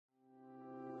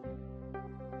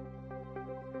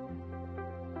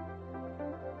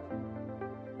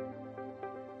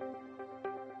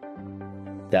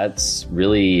That's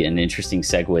really an interesting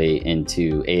segue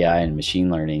into AI and machine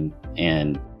learning.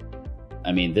 And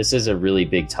I mean, this is a really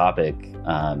big topic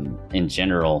in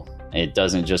general. It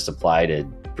doesn't just apply to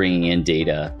bringing in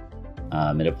data.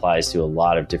 It applies to a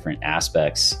lot of different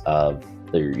aspects of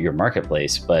your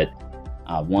marketplace. But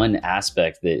one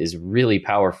aspect that is really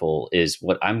powerful is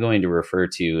what I'm going to refer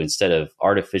to, instead of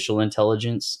artificial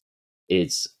intelligence,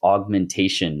 it's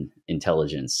augmentation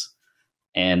intelligence.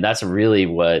 And that's really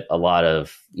what a lot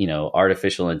of,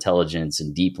 artificial intelligence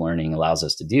and deep learning allows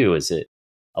us to do. Is it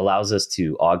allows us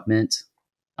to augment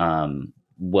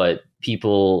what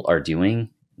people are doing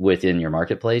within your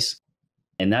marketplace.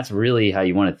 And that's really how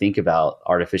you want to think about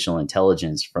artificial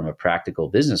intelligence from a practical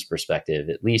business perspective,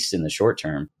 at least in the short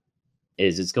term,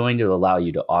 is it's going to allow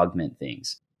you to augment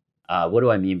things. What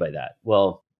do I mean by that?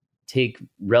 Well, take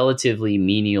relatively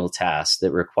menial tasks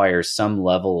that require some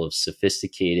level of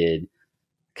sophisticated,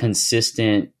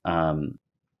 consistent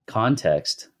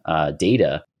context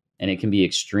data, and it can be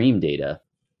extreme data,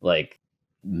 like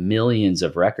millions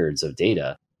of records of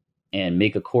data, and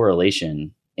make a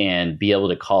correlation and be able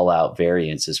to call out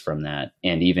variances from that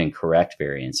and even correct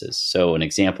variances. So an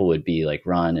example would be like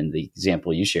Ron, and the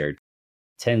example you shared,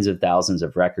 tens of thousands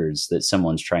of records that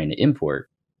someone's trying to import.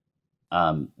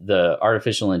 The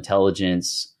artificial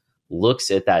intelligence looks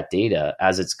at that data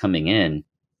as it's coming in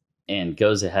and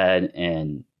goes ahead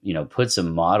and, puts a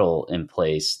model in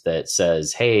place that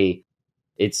says, hey,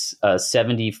 it's a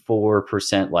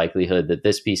 74% likelihood that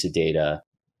this piece of data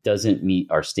doesn't meet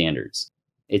our standards.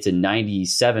 It's a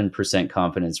 97%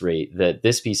 confidence rate that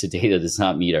this piece of data does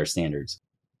not meet our standards.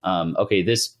 Okay,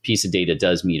 this piece of data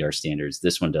does meet our standards.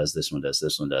 This one does, this one does,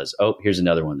 this one does. Oh, here's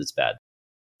another one that's bad.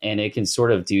 And it can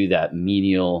sort of do that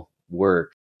menial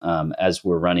work as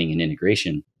we're running an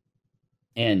integration.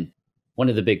 And one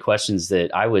of the big questions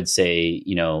that I would say,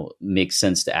 makes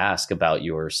sense to ask about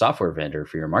your software vendor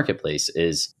for your marketplace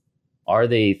is, are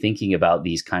they thinking about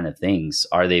these kind of things?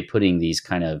 Are they putting these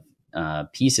kind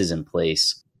of pieces in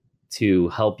place to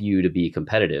help you to be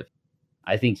competitive?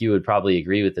 I think you would probably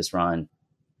agree with this, Ron.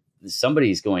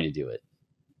 Somebody's going to do it.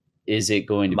 Is it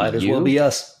going to might be as you? well be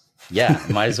us? Yeah,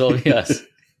 might as well be us.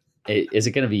 Is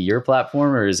it going to be your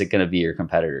platform, or is it going to be your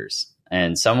competitors?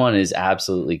 And someone is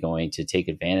absolutely going to take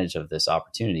advantage of this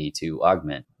opportunity to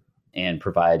augment and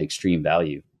provide extreme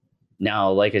value.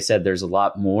 Now, like I said, there's a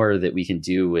lot more that we can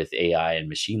do with AI and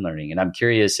machine learning. And I'm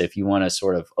curious if you want to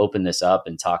sort of open this up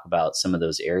and talk about some of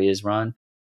those areas, Ron.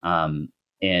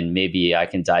 And maybe I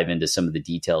can dive into some of the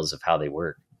details of how they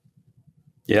work.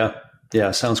 Yeah,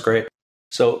 sounds great.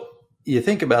 So you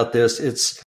think about this,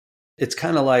 it's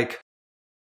kind of like,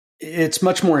 it's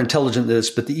much more intelligent than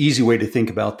this, but the easy way to think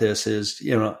about this is,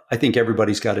 I think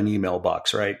everybody's got an email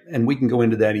box, right? And we can go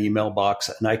into that email box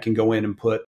and I can go in and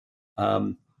put,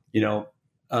 an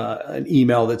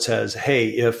email that says, hey,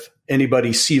 if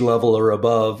anybody C-level or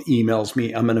above emails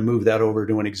me, I'm going to move that over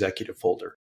to an executive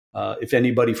folder. If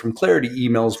anybody from Clarity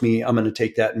emails me, I'm going to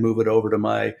take that and move it over to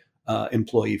my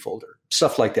employee folder,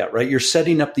 stuff like that, right? You're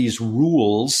setting up these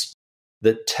rules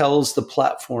that tells the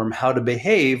platform how to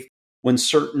behave when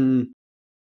certain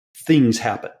things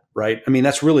happen, right? I mean,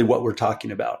 that's really what we're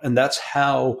talking about. And that's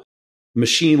how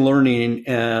machine learning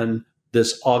and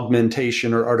this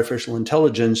augmentation or artificial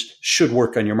intelligence should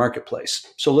work on your marketplace.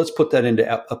 So let's put that into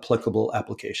applicable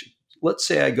application. Let's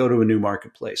say I go to a new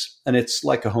marketplace and it's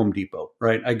like a Home Depot,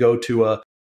 right? I go to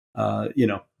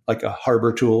like a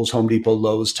Harbor Tools, Home Depot,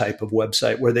 Lowe's type of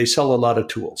website where they sell a lot of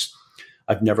tools.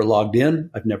 I've never logged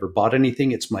in. I've never bought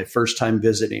anything. It's my first time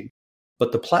visiting.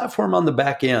 But the platform on the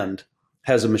back end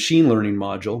has a machine learning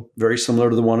module, very similar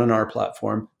to the one on our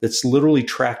platform, that's literally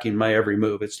tracking my every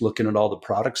move. It's looking at all the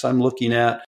products I'm looking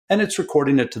at, and it's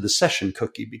recording it to the session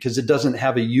cookie because it doesn't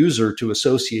have a user to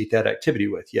associate that activity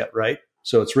with yet, right?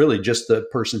 So it's really just the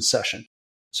person's session.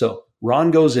 So Ron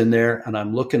goes in there, and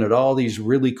I'm looking at all these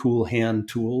really cool hand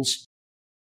tools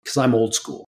because I'm old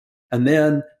school. And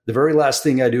then the very last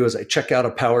thing I do is I check out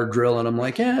a power drill, and I'm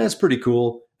like, yeah, that's pretty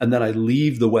cool. And then I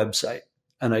leave the website.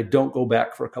 And I don't go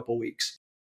back for a couple of weeks.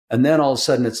 And then all of a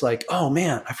sudden it's like, oh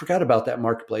man, I forgot about that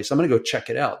marketplace. I'm going to go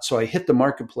check it out. So I hit the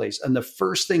marketplace. And the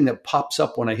first thing that pops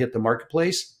up when I hit the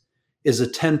marketplace is a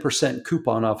 10%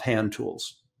 coupon off hand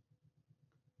tools.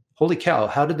 Holy cow,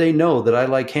 how did they know that I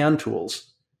like hand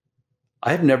tools?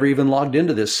 I've never even logged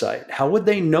into this site. How would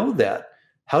they know that?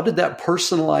 How did that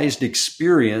personalized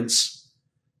experience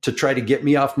to try to get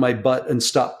me off my butt and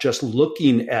stop just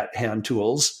looking at hand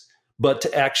tools, but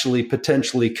to actually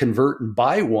potentially convert and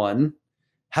buy one?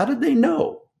 How did they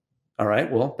know? All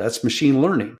right, well, that's machine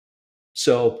learning.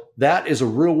 So that is a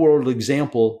real world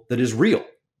example that is real.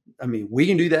 I mean, we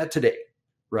can do that today,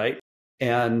 right?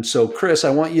 And so, Chris,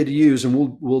 I want you to use,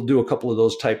 and we'll do a couple of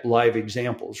those type live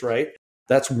examples, right?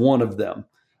 That's one of them.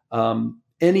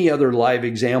 Any other live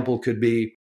example could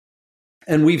be,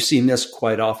 and we've seen this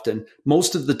quite often,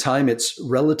 most of the time it's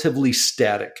relatively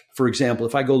static. For example,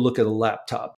 if I go look at a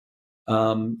laptop,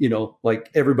 like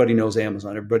everybody knows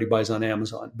Amazon, everybody buys on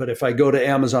Amazon. But if I go to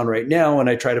Amazon right now and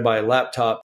I try to buy a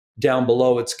laptop, down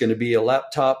below it's going to be a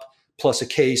laptop plus a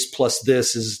case plus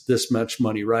this is this much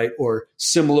money, right? Or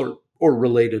similar or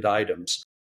related items.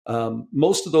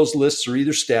 Most of those lists are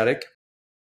either static,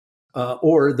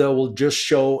 or they will just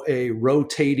show a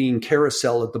rotating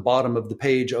carousel at the bottom of the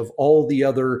page of all the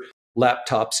other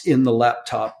laptops in the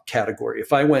laptop category.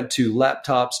 If I went to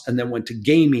laptops and then went to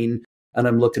gaming, and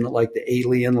I'm looking at like the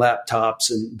alien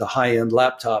laptops and the high-end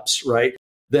laptops, right?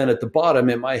 Then at the bottom,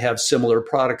 it might have similar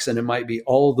products, and it might be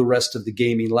all the rest of the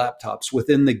gaming laptops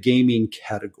within the gaming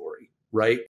category,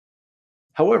 right?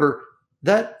 However,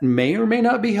 that may or may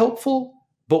not be helpful.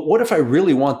 But what if I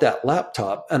really want that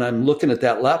laptop and I'm looking at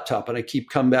that laptop and I keep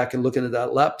coming back and looking at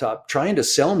that laptop, trying to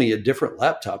sell me a different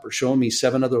laptop or showing me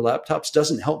 7 other laptops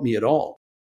doesn't help me at all.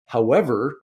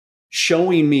 However,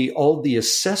 showing me all the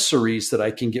accessories that I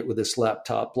can get with this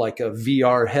laptop, like a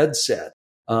VR headset,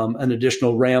 an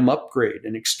additional RAM upgrade,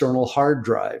 an external hard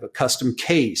drive, a custom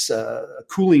case, a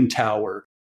cooling tower,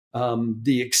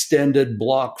 the extended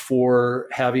block for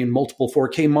having multiple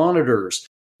 4K monitors,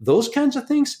 those kinds of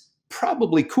things,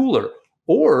 probably cooler.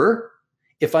 Or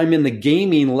if I'm in the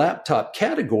gaming laptop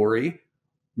category,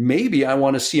 maybe I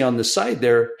want to see on the side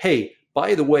there, hey,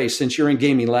 by the way, since you're in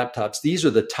gaming laptops, these are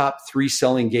the top 3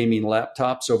 selling gaming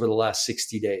laptops over the last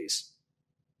 60 days.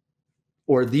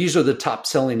 Or these are the top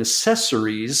selling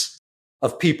accessories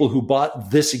of people who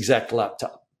bought this exact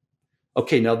laptop.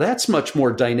 Okay, now that's much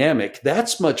more dynamic.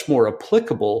 That's much more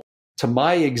applicable to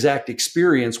my exact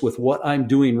experience with what I'm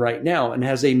doing right now, and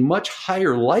has a much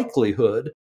higher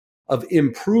likelihood of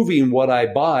improving what I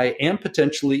buy and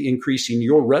potentially increasing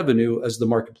your revenue as the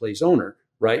marketplace owner,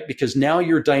 right? Because now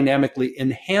you're dynamically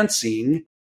enhancing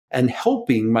and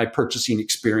helping my purchasing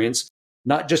experience,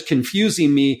 not just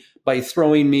confusing me by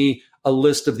throwing me a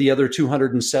list of the other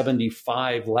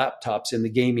 275 laptops in the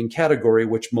gaming category,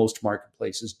 which most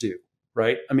marketplaces do,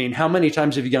 right? I mean, how many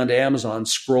times have you gone to Amazon,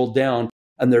 scrolled down,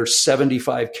 and there's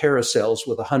 75 carousels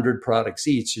with 100 products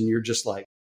each, and you're just like,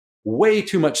 way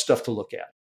too much stuff to look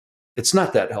at. It's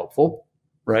not that helpful,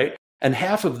 right? And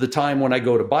half of the time when I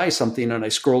go to buy something and I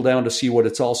scroll down to see what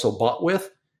it's also bought with,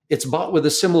 it's bought with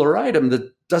a similar item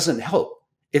that doesn't help.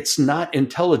 It's not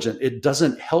intelligent. It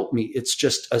doesn't help me. It's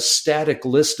just a static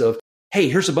list of, hey,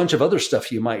 here's a bunch of other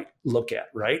stuff you might look at,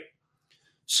 right?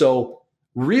 So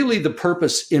really the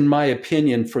purpose, in my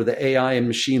opinion, for the AI and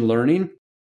machine learning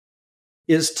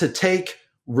is to take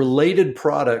related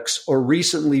products or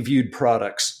recently viewed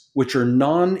products, which are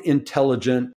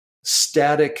non-intelligent,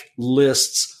 static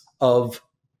lists of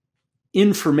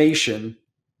information,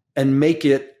 and make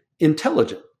it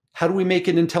intelligent. How do we make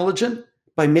it intelligent?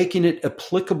 By making it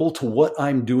applicable to what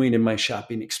I'm doing in my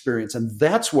shopping experience. And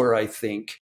that's where I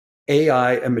think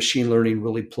AI and machine learning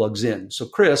really plugs in. So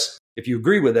Chris, if you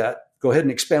agree with that, go ahead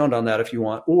and expound on that if you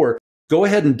want, or go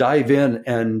ahead and dive in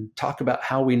and talk about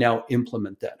how we now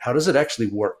implement that. How does it actually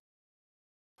work?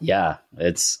 Yeah,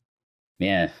 it's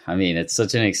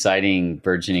such an exciting,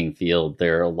 burgeoning field.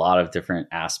 There are a lot of different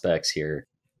aspects here.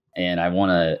 And I want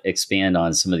to expand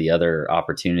on some of the other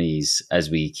opportunities as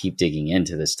we keep digging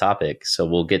into this topic. So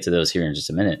we'll get to those here in just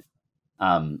a minute.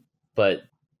 But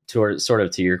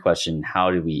to your question,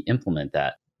 how do we implement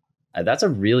that? That's a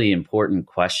really important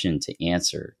question to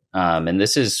answer. And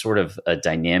this is sort of a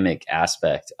dynamic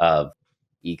aspect of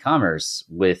e-commerce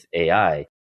with AI,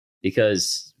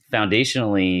 because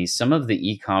foundationally, some of the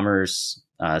e-commerce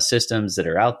systems that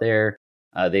are out there,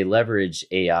 they leverage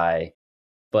AI,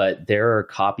 but there are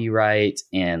copyright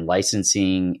and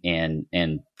licensing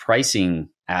and pricing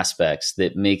aspects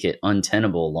that make it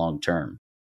untenable long term.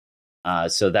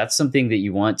 So that's something that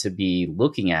you want to be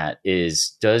looking at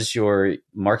is, does your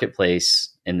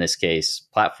marketplace, in this case,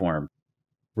 platform,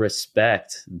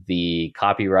 respect the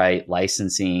copyright,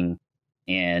 licensing,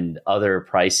 and other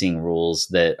pricing rules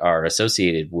that are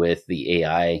associated with the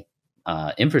AI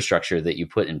infrastructure that you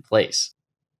put in place?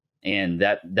 And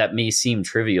that may seem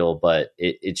trivial, but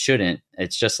it shouldn't.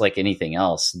 It's just like anything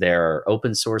else. There are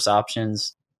open source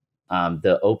options.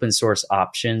 The open source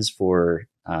options for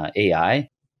AI,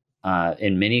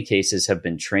 in many cases, have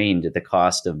been trained at the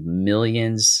cost of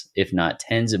millions, if not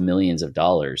tens of millions of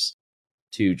dollars,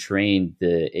 to train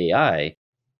the AI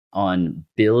on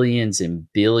billions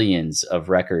and billions of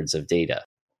records of data.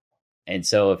 And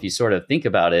so if you sort of think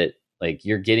about it, like,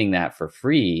 you're getting that for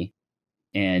free,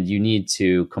 and you need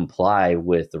to comply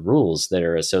with the rules that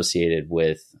are associated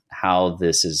with how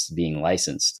this is being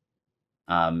licensed.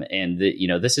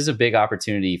 This is a big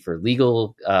opportunity for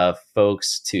legal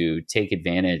folks to take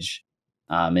advantage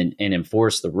and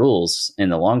enforce the rules in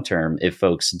the long term if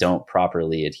folks don't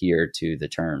properly adhere to the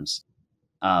terms.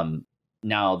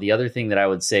 Now, the other thing that I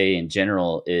would say in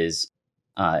general is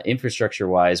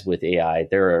infrastructure-wise with AI,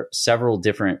 there are several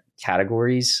different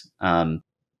categories.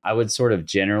 I would sort of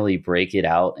generally break it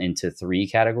out into 3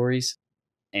 categories.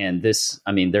 And there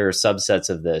are subsets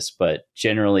of this, but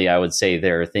generally I would say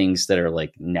there are things that are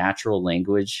like natural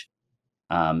language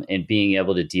and being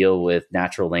able to deal with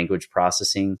natural language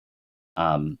processing.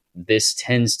 This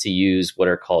tends to use what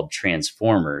are called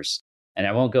transformers. And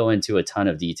I won't go into a ton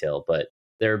of detail, but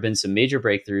there have been some major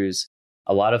breakthroughs.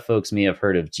 A lot of folks may have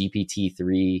heard of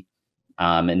GPT-3,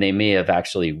 and they may have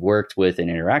actually worked with and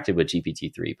interacted with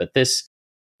GPT-3. But this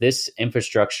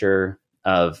infrastructure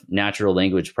of natural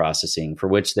language processing, for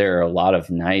which there are a lot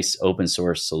of nice open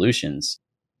source solutions.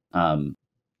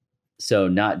 So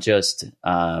not just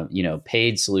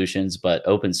paid solutions, but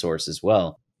open source as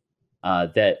well,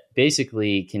 that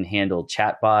basically can handle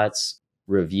chatbots,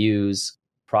 reviews,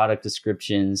 product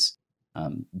descriptions,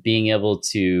 being able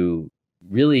to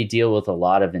really deal with a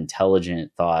lot of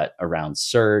intelligent thought around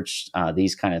search,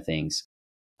 these kind of things.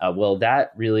 Well,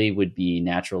 that really would be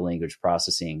natural language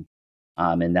processing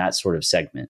in that sort of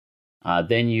segment.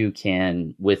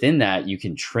 Then within that, you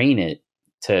can train it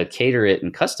to cater it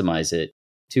and customize it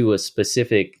to a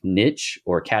specific niche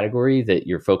or category that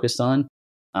you're focused on,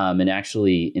 and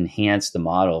actually enhance the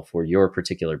model for your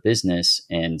particular business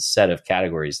and set of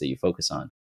categories that you focus on.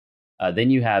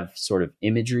 Then you have sort of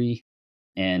imagery.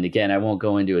 And again, I won't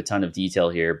go into a ton of detail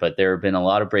here, but there have been a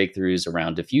lot of breakthroughs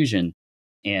around diffusion.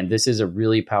 And this is a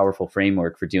really powerful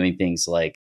framework for doing things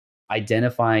like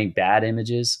identifying bad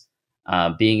images,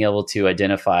 being able to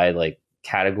identify like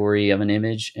category of an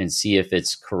image and see if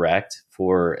it's correct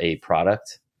for a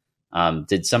product.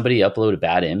 Did somebody upload a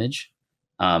bad image,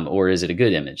 or is it a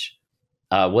good image?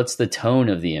 What's the tone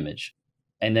of the image?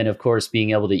 And then, of course,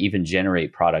 being able to even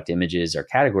generate product images or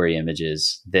category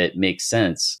images that make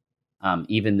sense,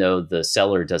 even though the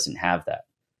seller doesn't have that.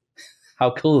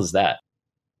 How cool is that?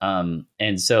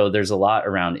 And so there's a lot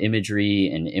around imagery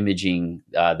and imaging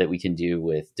that we can do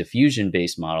with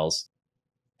diffusion-based models.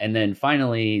 And then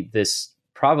finally, this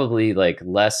probably like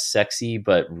less sexy,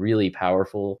 but really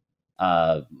powerful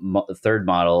third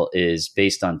model is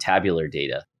based on tabular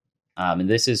data. And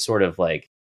this is sort of like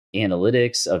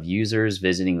analytics of users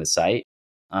visiting the site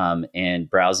and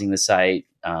browsing the site,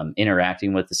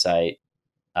 interacting with the site,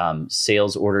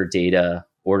 sales order data,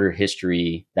 order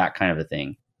history, that kind of a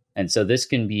thing. And so this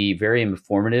can be very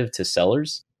informative to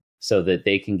sellers so that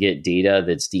they can get data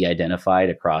that's de-identified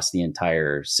across the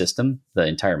entire system, the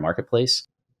entire marketplace,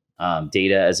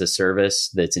 data as a service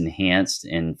that's enhanced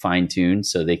and fine-tuned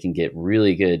so they can get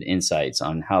really good insights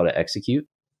on how to execute.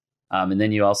 And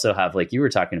then you also have, like you were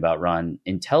talking about, Ron,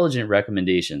 intelligent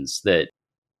recommendations that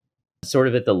sort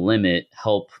of at the limit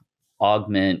help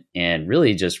augment and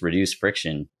really just reduce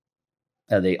friction.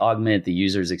 They augment the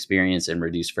user's experience and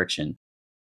reduce friction.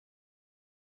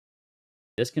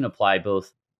 This can apply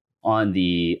both on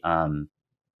the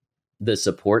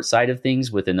support side of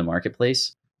things within the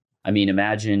marketplace. I mean,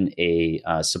 imagine a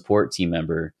support team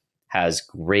member has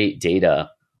great data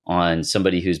on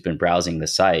somebody who's been browsing the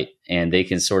site, and they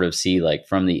can sort of see, like,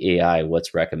 from the AI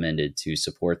what's recommended to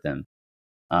support them.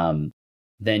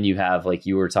 Then you have, like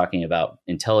you were talking about,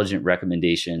 intelligent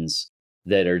recommendations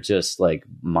that are just like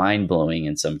mind-blowing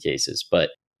in some cases. But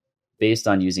based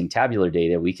on using tabular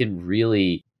data, we can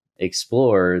really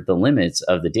explore the limits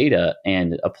of the data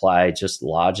and apply just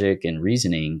logic and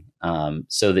reasoning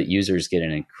so that users get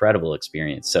an incredible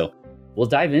experience. So we'll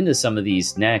dive into some of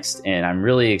these next, and I'm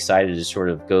really excited to sort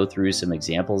of go through some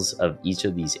examples of each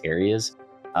of these areas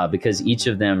because each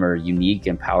of them are unique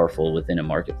and powerful within a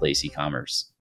marketplace e-commerce.